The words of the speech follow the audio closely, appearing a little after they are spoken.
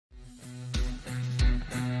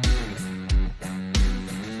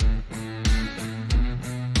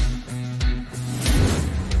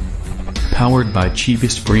Powered by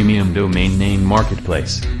cheapest premium domain name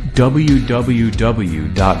marketplace,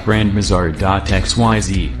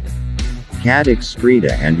 www.brandbazaar.xyz. Cat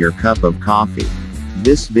Excreta and your cup of coffee.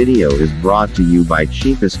 This video is brought to you by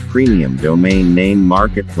cheapest premium domain name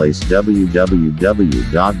marketplace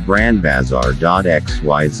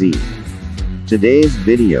www.brandbazaar.xyz. Today's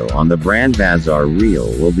video on the Brand Bazaar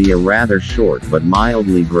Reel will be a rather short but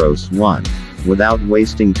mildly gross one. Without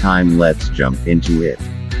wasting time, let's jump into it.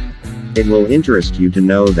 It will interest you to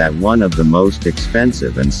know that one of the most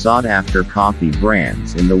expensive and sought-after coffee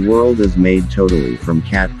brands in the world is made totally from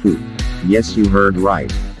cat poop. Yes, you heard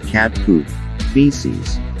right, cat poop,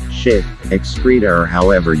 feces, shit, excreta, or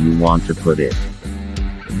however you want to put it.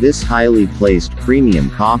 This highly placed premium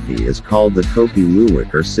coffee is called the Kopi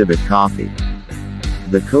Luwak or civet coffee.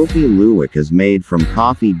 The Kopi Luwak is made from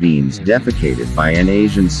coffee beans defecated by an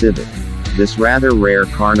Asian civet. This rather rare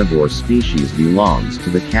carnivore species belongs to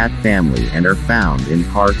the cat family and are found in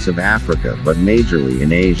parts of Africa but majorly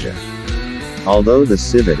in Asia. Although the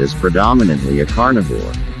civet is predominantly a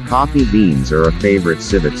carnivore, coffee beans are a favorite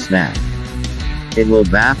civet snack. It will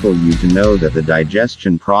baffle you to know that the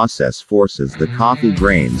digestion process forces the coffee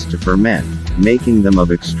grains to ferment, making them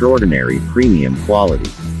of extraordinary premium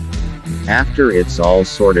quality. After it's all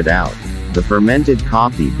sorted out, the fermented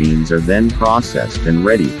coffee beans are then processed and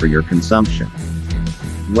ready for your consumption.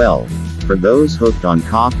 Well, for those hooked on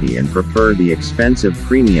coffee and prefer the expensive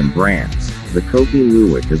premium brands, the Kopi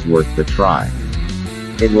Luwak is worth the try.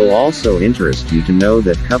 It will also interest you to know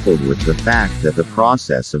that, coupled with the fact that the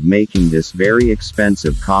process of making this very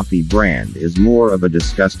expensive coffee brand is more of a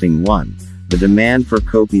disgusting one, the demand for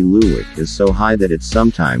Kopi Luwak is so high that it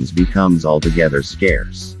sometimes becomes altogether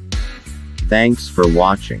scarce. Thanks for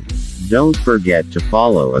watching. Don't forget to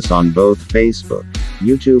follow us on both Facebook,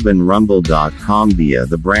 YouTube and rumble.com via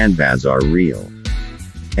the Brand Bazaar Reel.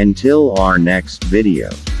 Until our next video,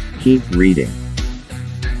 keep reading.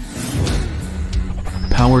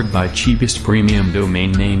 Powered by cheapest premium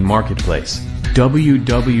domain name marketplace,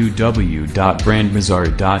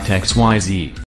 www.brandbazaar.xyz.